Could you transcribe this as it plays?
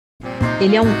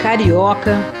Ele é um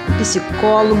carioca,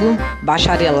 psicólogo,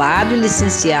 bacharelado e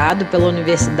licenciado pela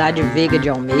Universidade Veiga de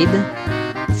Almeida,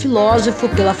 filósofo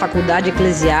pela faculdade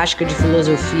Eclesiástica de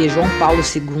Filosofia João Paulo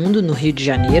II, no Rio de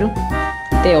Janeiro,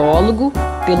 teólogo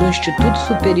pelo Instituto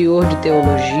Superior de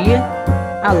Teologia,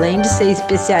 além de ser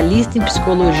especialista em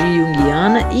psicologia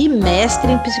junguiana e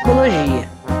mestre em psicologia.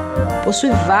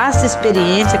 Possui vasta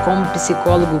experiência como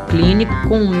psicólogo clínico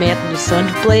com o método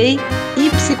Sandplay e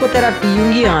psicoterapia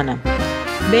junguiana,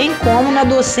 bem como na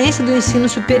docência do ensino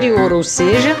superior, ou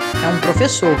seja, é um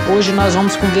professor. Hoje nós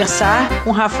vamos conversar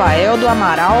com Raphael do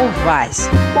Amaral Vaz.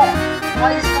 Bom,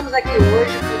 nós estamos aqui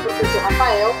hoje com o professor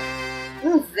Raphael,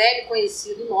 um velho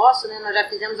conhecido nosso, né? Nós já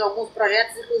fizemos alguns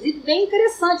projetos, inclusive, bem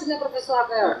interessantes, né, professor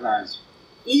Raphael? Verdade.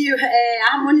 E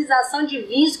a harmonização de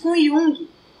vinhos com Jung.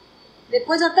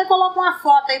 Depois eu até coloco uma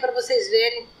foto aí para vocês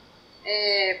verem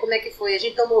como é que foi. A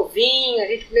gente tomou vinho, a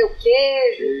gente comeu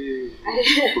queijo.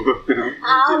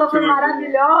 A aula foi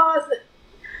maravilhosa.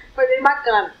 Foi bem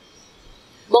bacana.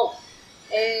 Bom,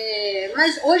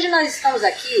 mas hoje nós estamos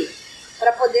aqui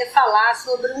para poder falar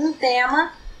sobre um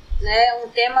tema, né? Um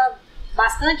tema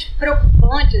bastante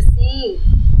preocupante, assim,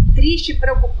 triste e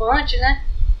preocupante, né?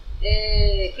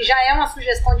 Que já é uma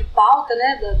sugestão de pauta,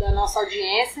 né, da nossa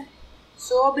audiência,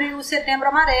 sobre o Setembro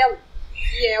Amarelo,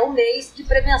 que é o mês de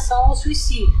prevenção ao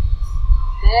suicídio,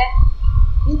 né?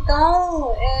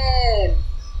 Então,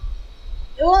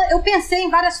 eu pensei em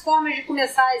várias formas de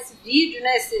começar esse vídeo,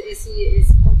 né, esse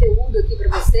conteúdo aqui para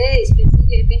vocês. Pensei,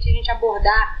 de repente, a gente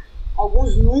abordar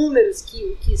alguns números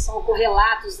que são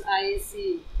correlatos a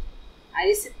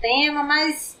esse tema,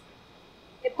 mas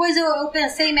depois eu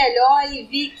pensei melhor e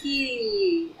vi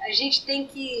que a gente tem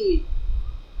que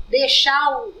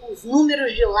deixar os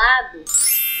números de lado,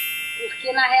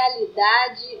 porque na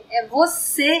realidade é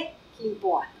você que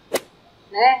importa,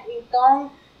 né? Então,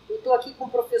 eu estou aqui com o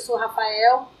professor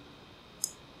Raphael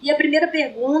e a primeira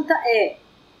pergunta é: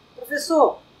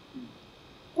 professor,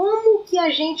 como que a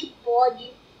gente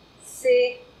pode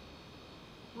ser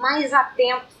mais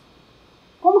atento?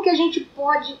 Como que a gente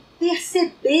pode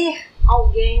perceber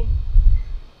alguém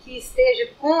que esteja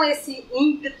com esse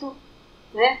ímpeto,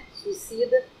 né,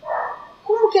 suicida?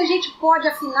 Como que a gente pode,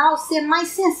 afinal, ser mais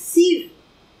sensível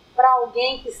para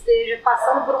alguém que esteja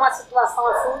passando por uma situação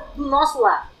assim do nosso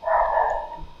lado?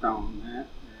 Então, né,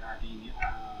 Aline,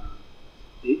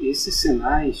 esses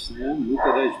sinais, né,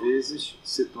 muitas das vezes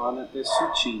se tornam até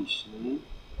sutis, né,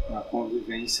 na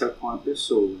convivência com a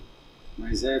pessoa.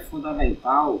 Mas é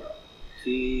fundamental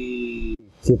que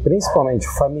principalmente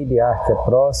o familiar que é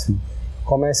próximo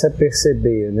comece a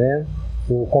perceber, né,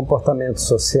 o comportamento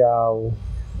social,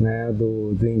 né,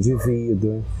 do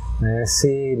indivíduo, né, se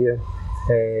ele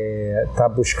está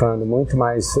buscando muito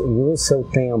mais no seu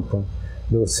tempo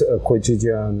do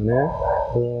cotidiano, né,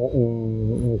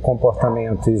 um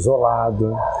comportamento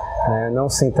isolado, né, não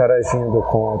se interagindo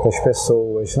com outras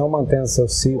pessoas, não mantendo seu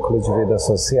ciclo de vida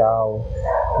social,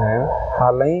 né.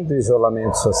 Além do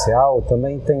isolamento social,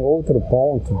 também tem outro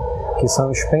ponto que são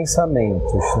os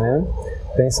pensamentos, né,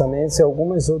 pensamentos e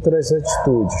algumas outras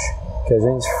atitudes que a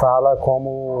gente fala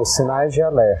como sinais de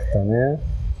alerta, né?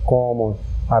 Como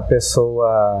a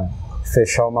pessoa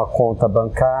fechar uma conta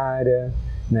bancária,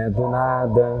 né, do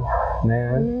nada,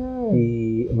 né?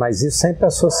 Mas isso sempre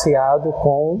associado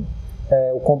com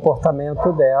o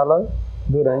comportamento dela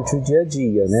durante o dia a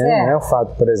dia, né? Não é o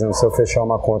fato, por exemplo, se eu fechar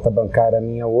uma conta bancária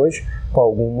minha hoje, por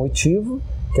algum motivo,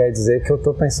 quer dizer que eu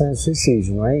estou pensando em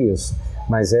suicídio, não é isso.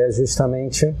 Mas é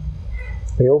justamente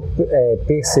eu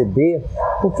perceber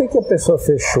por que a pessoa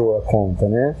fechou a conta,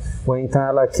 né? Ou então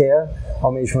ela quer,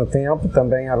 ao mesmo tempo,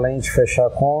 também, além de fechar a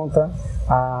conta,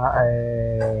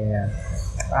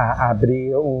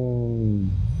 abrir um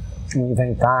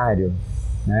inventário,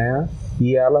 né?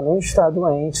 E ela não está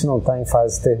doente, não está em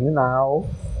fase terminal,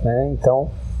 né?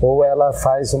 Então, ou ela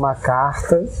faz uma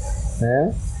carta,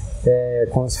 né?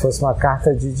 Como se fosse uma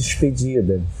carta de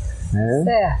despedida, né?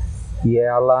 Certo. E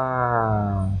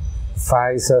ela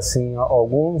faz assim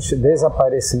alguns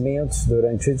desaparecimentos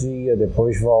durante o dia,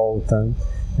 depois volta,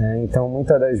 né? Então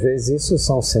muitas das vezes isso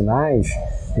são sinais,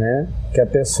 né, que a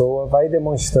pessoa vai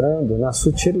demonstrando na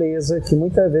sutileza que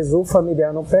muitas vezes o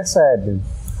familiar não percebe.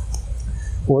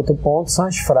 Outro ponto são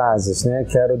as frases, né?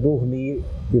 Quero dormir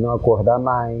e não acordar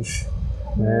mais,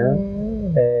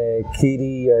 né?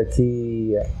 Queria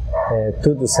que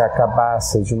tudo se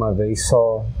acabasse de uma vez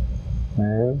só,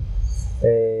 né?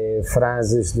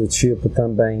 Frases do tipo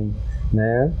também,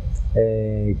 né?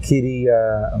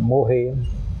 Queria morrer,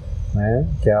 né?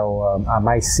 Que é a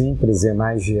mais simples e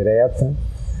mais direta,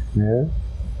 né?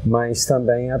 Mas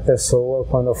também a pessoa,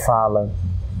 quando fala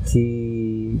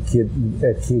que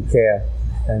que quer,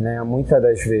 né, muitas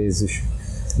das vezes,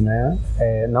 né,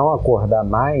 não acordar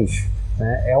mais,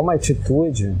 né, é uma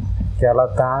atitude que ela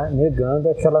está negando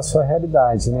aquela sua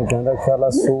realidade, negando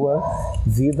aquela sua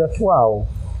vida atual,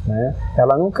 né?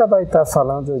 Ela nunca vai estar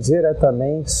falando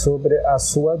diretamente sobre a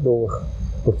sua dor,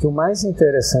 porque o mais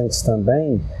interessante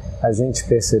também a gente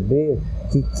perceber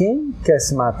que quem quer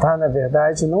se matar, na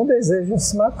verdade, não deseja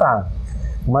se matar.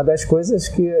 Uma das coisas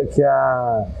que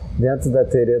dentro da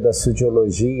teoria da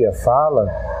suicidologia fala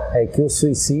é que o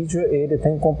suicídio ele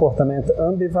tem um comportamento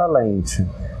ambivalente.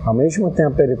 Ao mesmo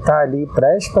tempo ele está ali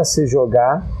prestes para se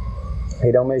jogar,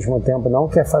 ele ao mesmo tempo não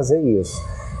quer fazer isso.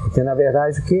 Porque na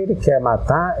verdade o que ele quer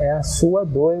matar é a sua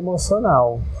dor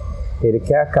emocional. Ele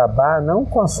quer acabar não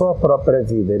com a sua própria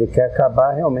vida, ele quer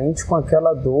acabar realmente com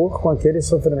aquela dor, com aquele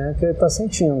sofrimento que ele está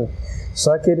sentindo.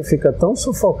 Só que ele fica tão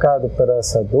sufocado por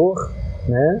essa dor,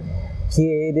 né, que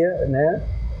ele, né,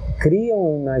 cria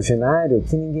um imaginário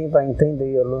que ninguém vai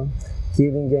entendê-lo, que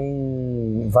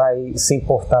ninguém vai se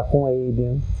importar com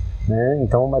ele, né?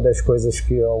 Então uma das coisas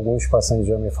que alguns pacientes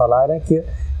já me falaram é que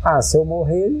se eu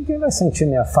morrer ninguém vai sentir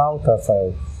minha falta,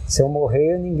 Raphael. Se eu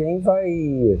morrer ninguém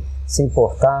vai se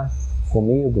importar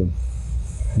comigo,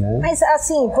 né? Mas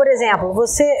assim, por exemplo,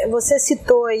 você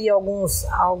citou aí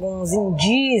alguns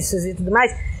indícios e tudo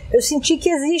mais. Eu senti que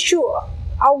existe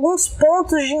alguns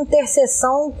pontos de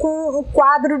interseção com o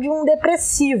quadro de um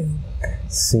depressivo.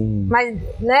 Sim. Mas,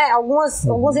 né,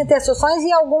 algumas interseções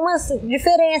e algumas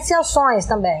diferenciações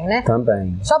também, né?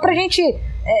 Também. Só pra gente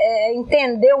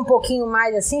entender um pouquinho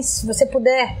mais, assim, se você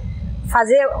puder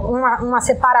fazer uma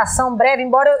separação breve,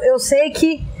 embora eu sei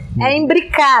que é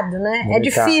imbricado, né? É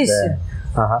difícil.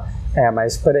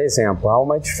 Mas, por exemplo, há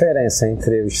uma diferença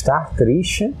entre o estar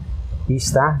triste e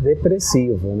estar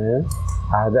depressivo, né?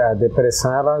 A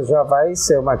depressão ela já vai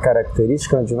ser uma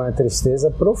característica de uma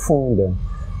tristeza profunda,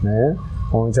 né?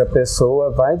 Onde a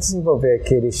pessoa vai desenvolver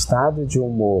aquele estado de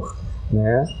humor,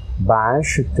 né,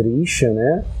 baixo, triste,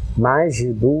 né, mais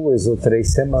de 2 ou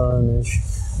 3 semanas,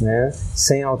 né,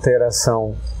 sem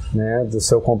alteração, né, do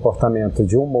seu comportamento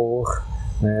de humor,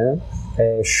 né,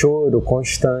 choro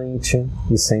constante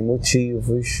e sem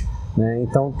motivos, né?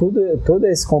 Então todo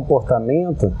esse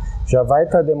comportamento já vai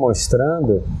estar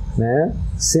demonstrando, né,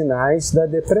 sinais da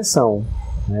depressão,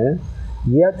 né?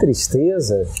 E a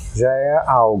tristeza já é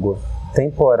algo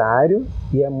temporário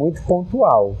e é muito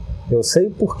pontual. Eu sei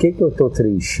por que eu estou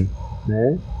triste,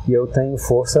 né? E eu tenho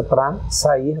força para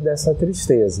sair dessa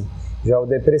tristeza. Já o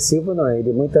depressivo não,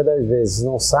 ele muitas das vezes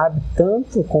não sabe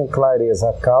tanto com clareza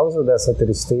a causa dessa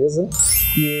tristeza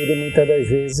e ele muitas das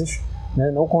vezes,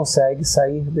 né, não consegue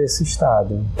sair desse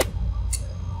estado.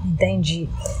 Entendi.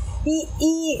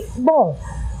 Bom,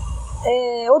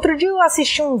 outro dia eu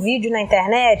assisti um vídeo na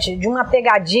internet de uma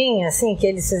pegadinha assim, que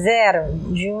eles fizeram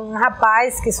de um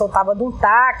rapaz que soltava de um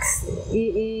táxi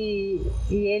e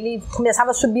ele começava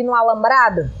a subir no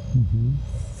alambrado. Uhum.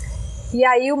 E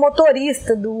aí o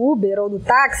motorista do Uber ou do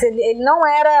táxi, ele não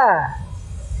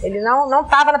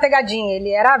estava na pegadinha,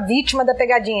 ele era a vítima da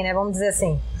pegadinha, né, vamos dizer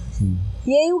assim. Sim.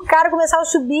 E aí o cara começava a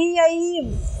subir, e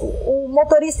aí o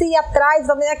motorista ia atrás,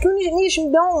 aquilo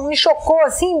me chocou,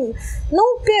 assim,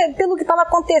 não pelo que estava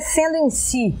acontecendo em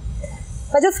si,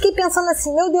 mas eu fiquei pensando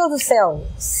assim, meu Deus do céu,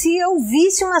 se eu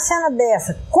visse uma cena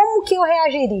dessa, como que eu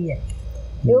reagiria?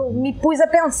 Eu me pus a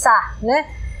pensar, né?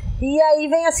 E aí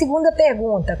vem a segunda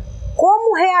pergunta,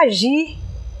 como reagir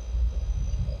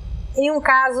em um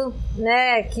caso,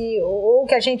 né, que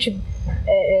a gente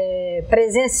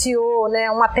presenciou, né,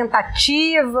 uma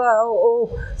tentativa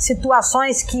ou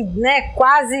situações que, né,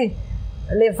 quase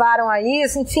levaram a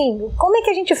isso, enfim, como é que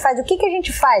a gente faz? O que a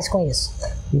gente faz com isso?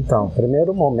 Então,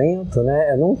 primeiro momento, né,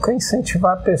 é nunca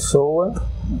incentivar a pessoa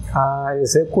a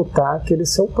executar aquele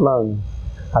seu plano.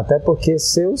 Até porque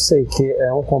se eu sei que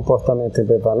é um comportamento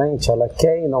ambivalente, ela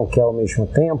quer e não quer ao mesmo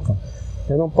tempo,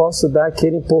 eu não posso dar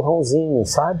aquele empurrãozinho,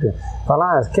 sabe?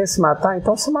 Falar, quer se matar?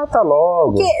 Então se mata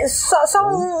logo. Porque, só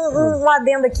um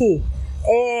adendo aqui.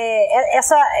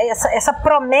 Essa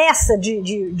promessa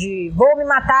de vou me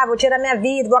matar, vou tirar minha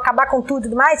vida, vou acabar com tudo e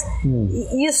tudo mais,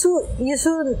 isso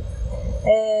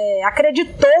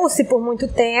acreditou-se por muito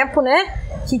tempo, né?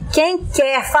 Que quem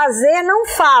quer fazer não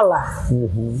fala.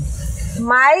 Uhum.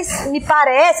 Mas me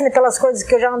parece, né, pelas coisas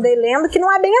que eu já andei lendo, que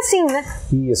não é bem assim, né?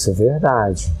 Isso,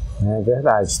 verdade. É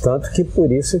verdade. Tanto que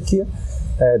por isso que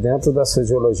dentro da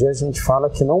sociologia a gente fala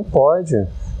que não pode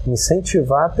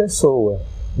incentivar a pessoa,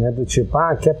 né, do tipo,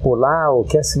 quer pular, ou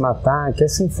quer se matar, quer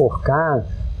se enforcar,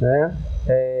 né?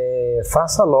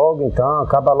 Faça logo então,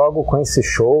 acaba logo com esse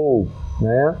show,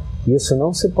 né? Isso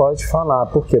não se pode falar.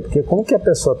 Por quê? Porque como que a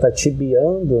pessoa está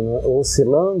tibiando, né,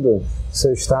 oscilando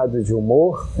seu estado de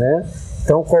humor, né?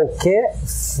 Então qualquer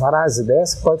frase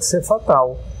dessa pode ser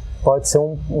fatal. Pode ser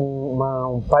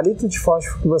um palito de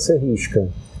fósforo que você risca,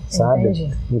 sabe?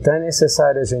 Entendi. Então é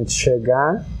necessário a gente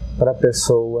chegar para a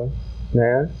pessoa,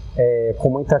 né, com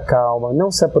muita calma,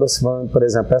 não se aproximando. Por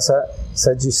exemplo,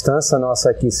 essa distância nossa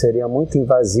aqui seria muito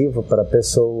invasiva para a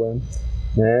pessoa,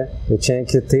 né? Eu tinha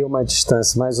que ter uma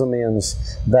distância mais ou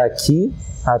menos daqui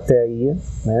até aí,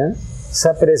 né? Se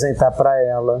apresentar para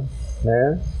ela,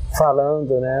 né?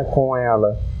 Falando, né, com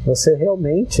ela: você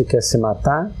realmente quer se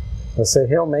matar? Você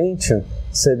realmente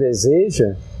se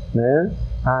deseja, né,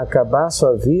 acabar a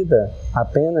sua vida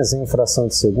apenas em fração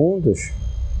de segundos,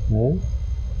 né?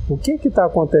 O que está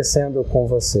acontecendo com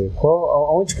você?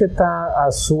 Onde que está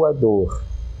a sua dor,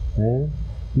 né?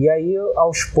 E aí,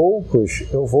 aos poucos,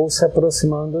 eu vou se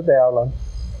aproximando dela.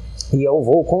 E eu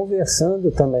vou conversando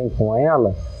também com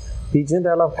ela, pedindo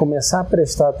ela começar a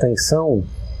prestar atenção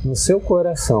no seu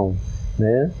coração,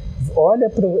 né?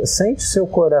 Sente o seu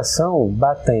coração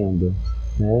batendo,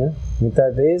 né?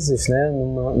 Muitas vezes, né,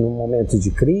 num momento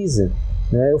de crise,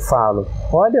 né, eu falo: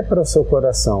 olha para o seu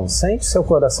coração, sente o seu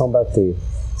coração bater.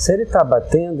 Se ele está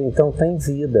batendo, então tem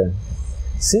vida.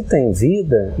 Se tem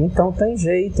vida, então tem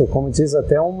jeito. Como diz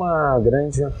até uma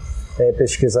grande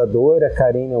pesquisadora,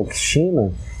 Karine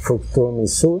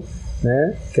Fukutomisu,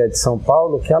 né, que é de São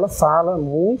Paulo, que ela fala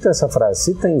muito essa frase: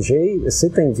 se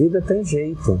tem vida, tem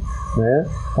jeito, né?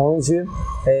 Onde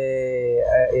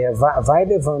vai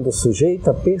levando o sujeito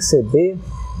a perceber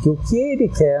que o que ele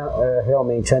quer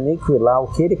realmente aniquilar,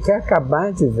 o que ele quer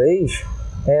acabar de vez,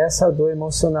 é essa dor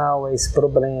emocional, é esse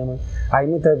problema. Aí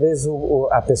muitas vezes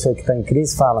a pessoa que está em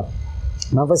crise fala: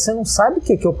 mas você não sabe o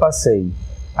que eu passei.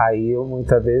 Aí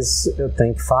muitas vezes eu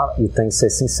tenho que falar, e tenho que ser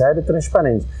sincero e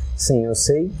transparente: sim, eu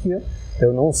sei que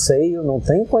eu não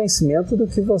tenho conhecimento do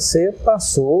que você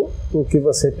passou, o que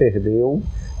você perdeu,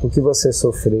 o que você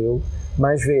sofreu.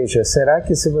 Mas veja, será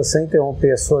que se você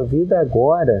interromper a sua vida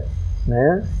agora,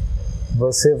 né,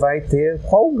 você vai ter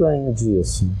qual ganho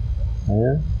disso,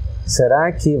 né?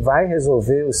 Será que vai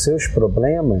resolver os seus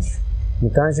problemas?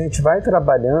 Então a gente vai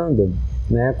trabalhando,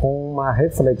 né, com uma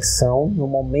reflexão no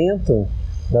momento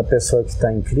da pessoa que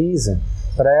está em crise,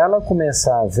 para ela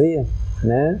começar a ver,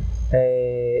 né,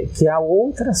 que há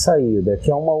outra saída, que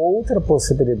há uma outra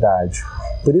possibilidade.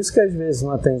 Por isso que às vezes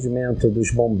no atendimento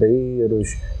dos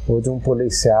bombeiros ou de um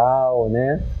policial,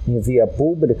 né, em via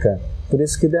pública, por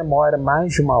isso que demora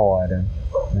mais de 1 hora,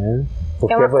 né?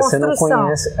 Porque você não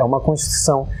conhece, é uma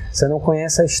construção, você não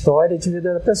conhece a história de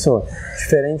vida da pessoa.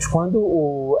 Diferente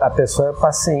quando a pessoa é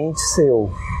paciente seu,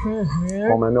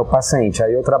 como é meu paciente.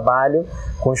 Aí eu trabalho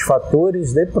com os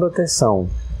fatores de proteção.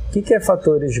 O que é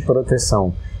fatores de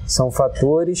proteção? São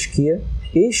fatores que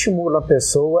estimulam a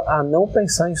pessoa a não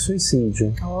pensar em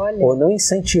suicídio. Olha. Ou não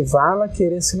incentivá-la a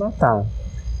querer se matar.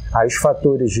 Aí os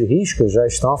fatores de risco já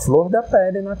estão à flor da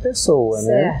pele na pessoa,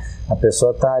 né? A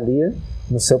pessoa está ali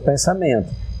no seu pensamento.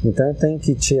 Então eu tenho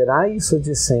que tirar isso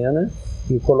de cena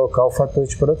e colocar o fator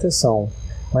de proteção.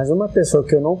 Mas uma pessoa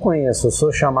que eu não conheço, eu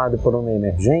sou chamado por uma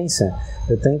emergência,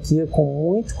 eu tenho que ir com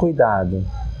muito cuidado,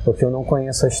 porque eu não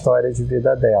conheço a história de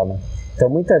vida dela. Então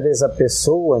muitas vezes a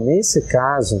pessoa, nesse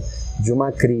caso de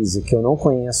uma crise que eu não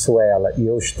conheço ela e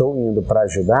eu estou indo para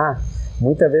ajudar,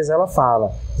 muitas vezes ela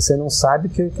fala: você não sabe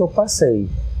o que eu passei,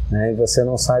 né? E você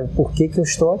não sabe por que eu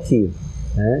estou aqui,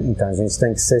 né? Então a gente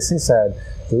tem que ser sincero.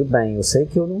 Tudo bem, eu sei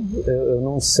que eu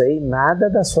não sei nada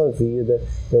da sua vida,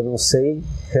 eu não sei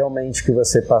realmente o que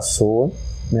você passou,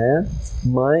 né?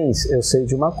 Mas eu sei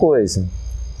de uma coisa: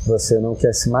 você não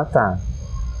quer se matar.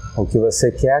 O que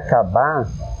você quer acabar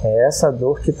é essa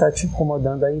dor que está te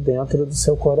incomodando aí dentro do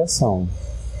seu coração.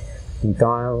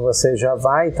 Então você já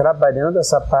vai trabalhando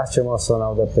essa parte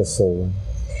emocional da pessoa.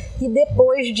 E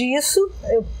depois disso,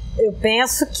 eu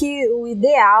penso que o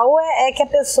ideal é que a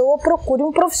pessoa procure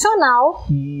um profissional.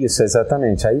 Isso,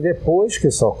 exatamente. Aí depois que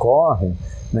isso ocorre,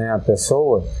 né, a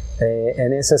pessoa é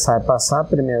necessário passar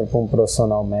primeiro por um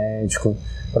profissional médico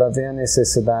para ver a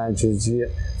necessidade de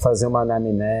fazer uma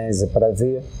anamnese, para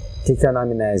ver o que é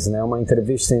anamnese, né? Uma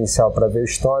entrevista inicial para ver o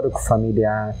histórico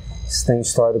familiar, se tem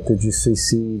histórico de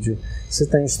suicídio, se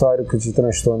tem histórico de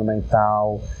transtorno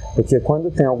mental, porque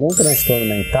quando tem algum transtorno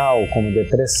mental, como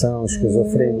depressão,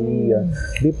 esquizofrenia,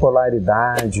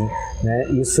 bipolaridade, né,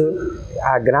 isso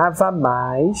agrava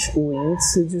mais o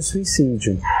índice de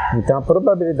suicídio. Então a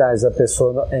probabilidade da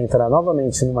pessoa entrar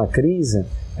novamente numa crise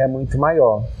é muito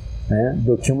maior, né,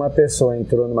 do que uma pessoa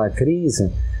entrou numa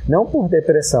crise, não por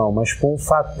depressão, mas por um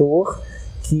fator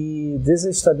que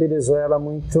desestabilizou ela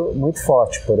muito, muito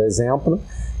forte. Por exemplo,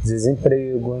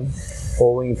 desemprego,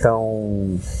 ou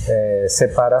então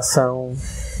separação,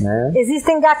 né?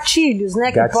 Existem gatilhos,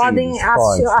 né, que podem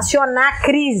acionar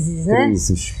crises, né?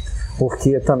 Crises.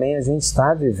 Porque também a gente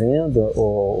está vivendo,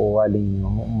 Aline,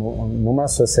 numa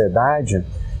sociedade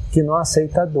que não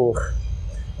aceita a dor.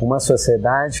 Uma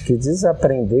sociedade que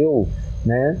desaprendeu,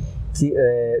 né,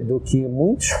 do que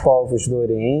muitos povos do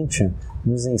Oriente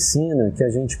nos ensina, que a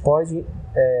gente pode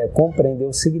compreender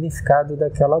o significado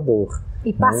daquela dor.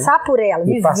 E passar, né, por ela,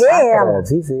 viver ela.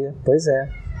 Viver, pois é.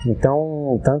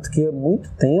 Então, tanto que há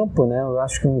muito tempo, né, eu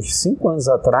acho que uns 5 anos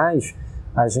atrás,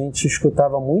 a gente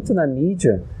escutava muito na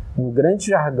mídia um grande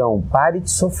jargão: pare de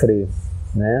sofrer,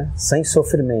 né, sem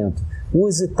sofrimento.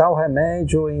 Use tal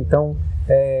remédio, ou então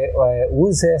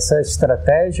use essa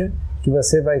estratégia que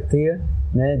você vai ter,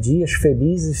 né, dias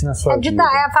felizes na sua vida.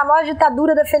 É a famosa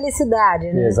ditadura da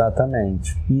felicidade, né?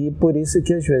 Exatamente. E por isso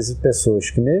que às vezes pessoas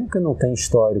que mesmo que não têm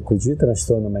histórico de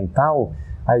transtorno mental,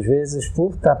 às vezes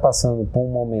por estar passando por um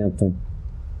momento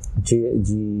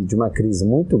de uma crise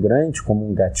muito grande, como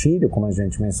um gatilho, como a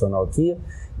gente mencionou aqui,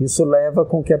 isso leva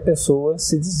com que a pessoa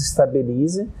se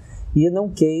desestabilize e não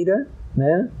queira,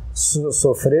 né,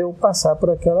 sofrer ou passar por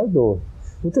aquela dor.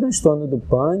 O transtorno do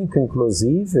pânico,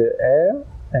 inclusive,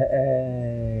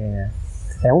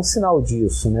 é um sinal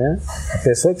disso, né? A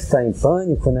pessoa que está em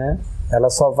pânico, né, ela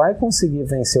só vai conseguir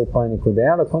vencer o pânico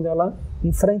dela quando ela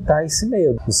enfrentar esse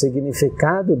medo. O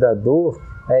significado da dor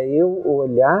é eu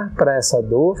olhar para essa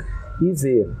dor e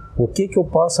ver o que eu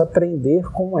posso aprender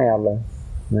com ela,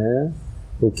 né?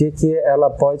 O que ela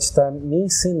pode estar me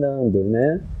ensinando,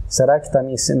 né? Será que está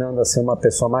me ensinando a ser uma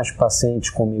pessoa mais paciente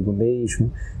comigo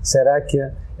mesmo? Será que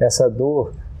essa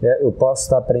dor eu posso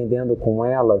estar aprendendo com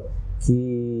ela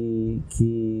que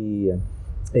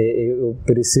eu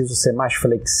preciso ser mais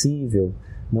flexível,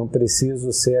 não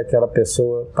preciso ser aquela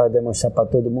pessoa para demonstrar para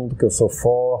todo mundo que eu sou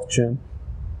forte,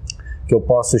 que eu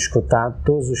posso escutar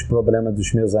todos os problemas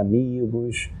dos meus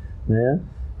amigos, né?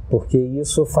 Porque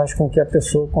isso faz com que a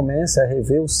pessoa comece a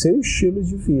rever o seu estilo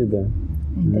de vida.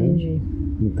 Entendi. Né?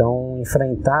 Então,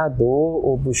 enfrentar a dor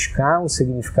ou buscar o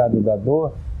significado da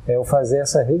dor é eu fazer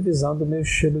essa revisão do meu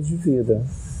estilo de vida.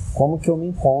 Como que eu me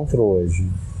encontro hoje?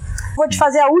 Vou te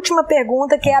fazer a última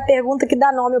pergunta, que é a pergunta que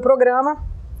dá nome ao programa.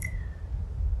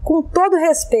 Com todo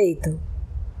respeito,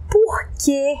 por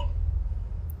que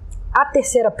a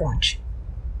terceira ponte?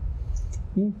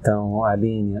 Então,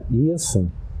 Aline, isso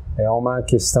é uma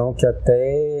questão que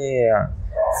até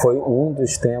foi um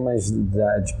dos temas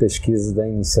de pesquisa da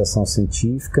iniciação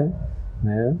científica,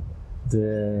 né,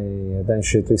 da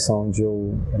instituição onde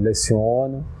eu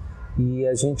leciono, e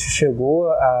a gente chegou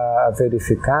a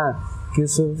verificar que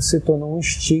isso se tornou um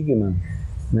estigma,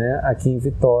 né, aqui em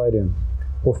Vitória,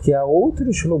 porque há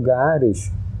outros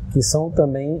lugares que são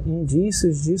também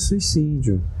indícios de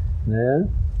suicídio, né?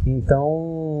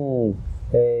 Então,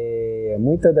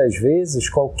 muitas das vezes,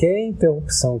 qualquer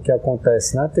interrupção que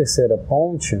acontece na terceira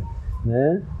ponte,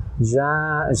 né,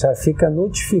 já fica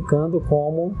notificando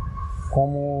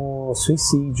como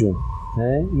suicídio,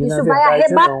 né? E, isso vai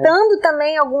arrebatando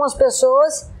também algumas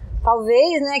pessoas,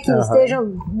 talvez, né, que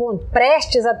estejam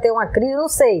prestes a ter uma crise, não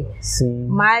sei. Sim.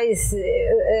 Mas,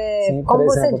 sim, como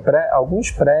por exemplo,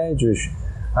 alguns prédios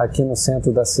aqui no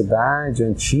centro da cidade,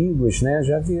 antigos, né,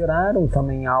 já viraram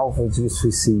também alvo de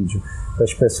suicídio,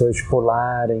 das pessoas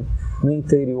pularem. No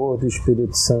interior do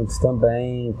Espírito Santo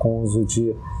também, com uso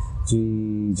de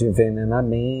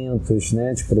envenenamentos,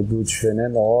 né, de produtos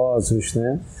venenosos,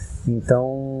 né?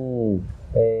 Então,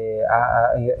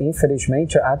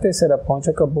 infelizmente, a terceira ponte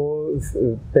acabou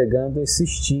pegando esse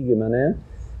estigma, né?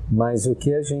 Mas o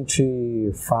que a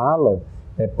gente fala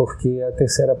é porque a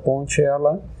terceira ponte,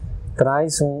 ela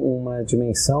traz uma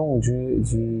dimensão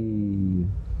de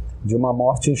uma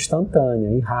morte instantânea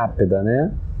e rápida,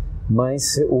 né?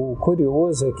 Mas o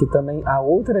curioso é que também há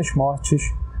outras mortes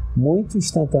muito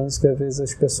instantâneas que às vezes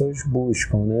as pessoas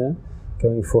buscam, né? Que é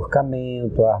o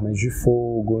enforcamento, armas de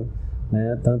fogo,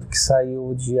 né? Tanto que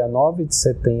saiu dia 9 de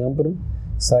setembro,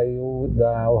 saiu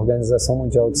da Organização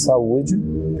Mundial de Saúde,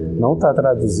 não está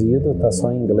traduzido, está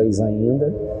só em inglês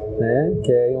ainda, né?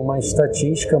 Que é uma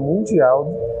estatística mundial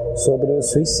sobre o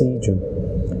suicídio.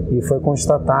 E foi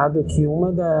constatado que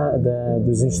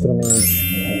dos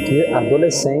instrumentos que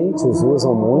adolescentes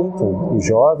usam muito, e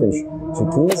jovens, de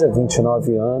 15 a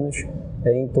 29 anos,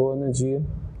 é em torno de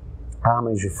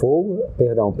armas de fogo,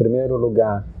 em primeiro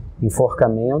lugar,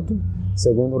 enforcamento, em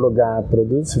segundo lugar,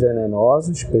 produtos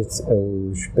venenosos,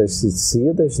 os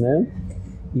pesticidas, né?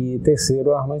 E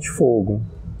terceiro, arma de fogo,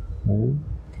 né?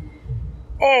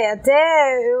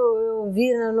 Até eu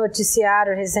vi no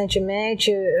noticiário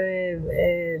recentemente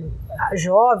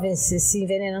jovens se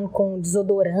envenenando com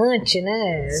desodorante,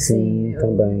 né? Sim,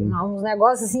 também. Uns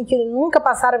negócios assim que nunca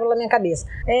passaram pela minha cabeça.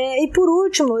 E por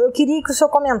último, eu queria que o senhor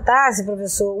comentasse,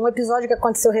 professor, um episódio que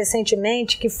aconteceu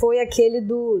recentemente, que foi aquele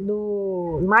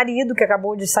do marido que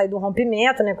acabou de sair do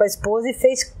rompimento, né, com a esposa, e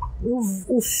fez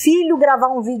o filho gravar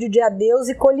um vídeo de adeus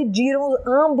e colidiram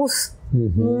ambos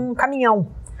num caminhão.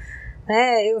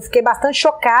 Eu fiquei bastante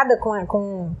chocada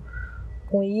com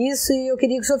isso, e eu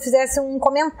queria que o senhor fizesse um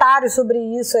comentário sobre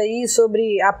isso aí,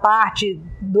 sobre a parte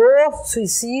do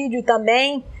suicídio e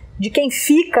também de quem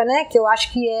fica, né, que eu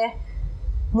acho que é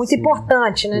muito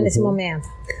importante, né, nesse momento.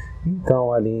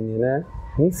 Então, Aline, né,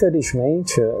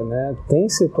 infelizmente, né, tem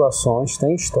situações,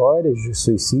 tem histórias de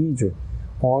suicídio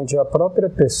onde a própria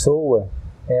pessoa,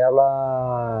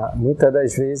 ela, muitas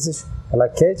das vezes, ela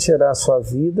quer tirar a sua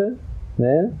vida,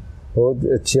 né, ou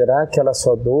tirar aquela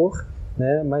sua dor,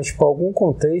 né, mas por algum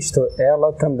contexto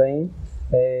ela também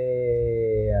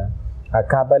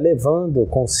acaba levando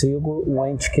consigo um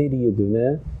ente querido,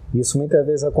 né? Isso muitas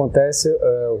vezes acontece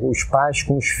os pais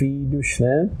com os filhos,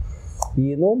 né?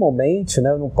 E normalmente,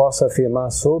 né, eu não posso afirmar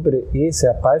sobre esse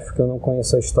rapaz, porque eu não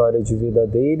conheço a história de vida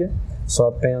dele, só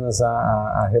apenas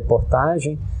a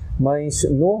reportagem, mas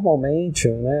normalmente,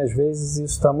 né, às vezes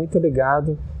isso está muito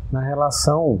ligado na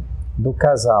relação do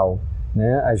casal,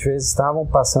 né? Às vezes estavam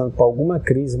passando por alguma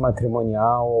crise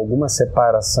matrimonial, alguma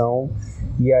separação,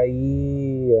 e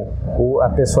aí a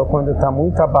pessoa, quando está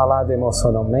muito abalada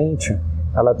emocionalmente,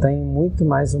 ela tem muito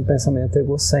mais um pensamento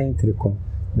egocêntrico,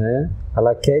 né?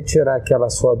 Ela quer tirar aquela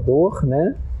sua dor,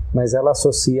 né? Mas ela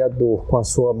associa a dor com a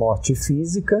sua morte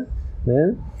física,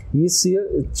 né? E se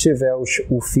tiver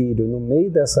o filho no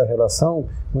meio dessa relação,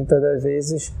 muitas das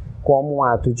vezes, como um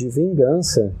ato de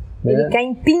vingança, né? Ele quer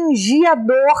impingir a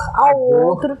dor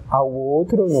ao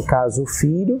outro, no caso o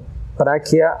filho, para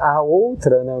que a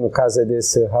outra, né, no caso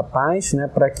desse rapaz, né,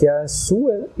 para que a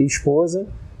sua esposa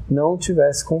não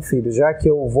tivesse com filho. Já que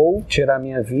eu vou tirar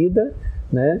minha vida,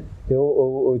 né,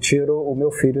 eu tiro o meu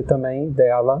filho também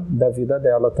dela, da vida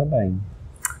dela também.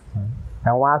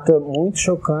 É um ato muito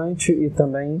chocante e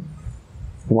também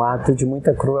um ato de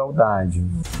muita crueldade.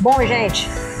 Bom, gente,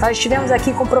 nós estivemos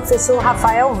aqui com o professor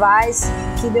Raphael Vaz,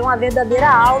 que deu uma verdadeira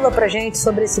aula pra gente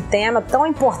sobre esse tema tão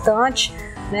importante,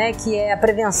 né, que é a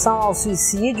prevenção ao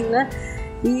suicídio, né?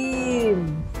 E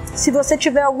se você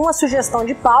tiver alguma sugestão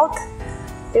de pauta,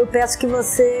 eu peço que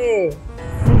você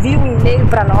envie um e-mail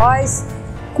para nós,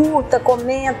 curta,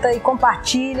 comenta e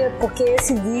compartilha, porque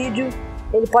esse vídeo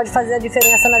ele pode fazer a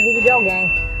diferença na vida de alguém.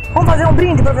 Vamos fazer um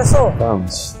brinde, professor?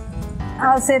 Vamos.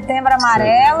 Ao Setembro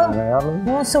Amarelo,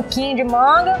 um suquinho de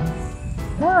manga.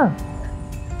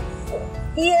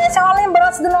 E essa é uma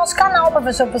lembrança do nosso canal,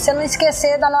 professor, para você não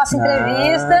esquecer da nossa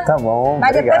entrevista. Tá bom,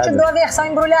 mas obrigado. Depois te dou a versão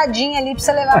embrulhadinha ali para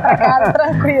você levar para casa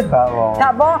tranquilo. Tá bom.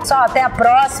 Tá bom? Pessoal, até a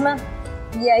próxima.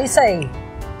 E é isso aí.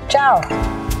 Tchau.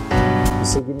 O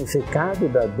significado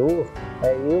da dor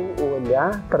é eu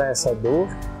olhar para essa dor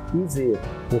e ver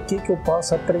o que eu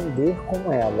posso aprender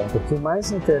com ela. Porque o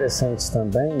mais interessante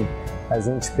também a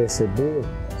gente perceber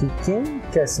que quem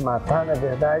quer se matar, na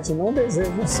verdade, não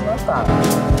deseja se matar.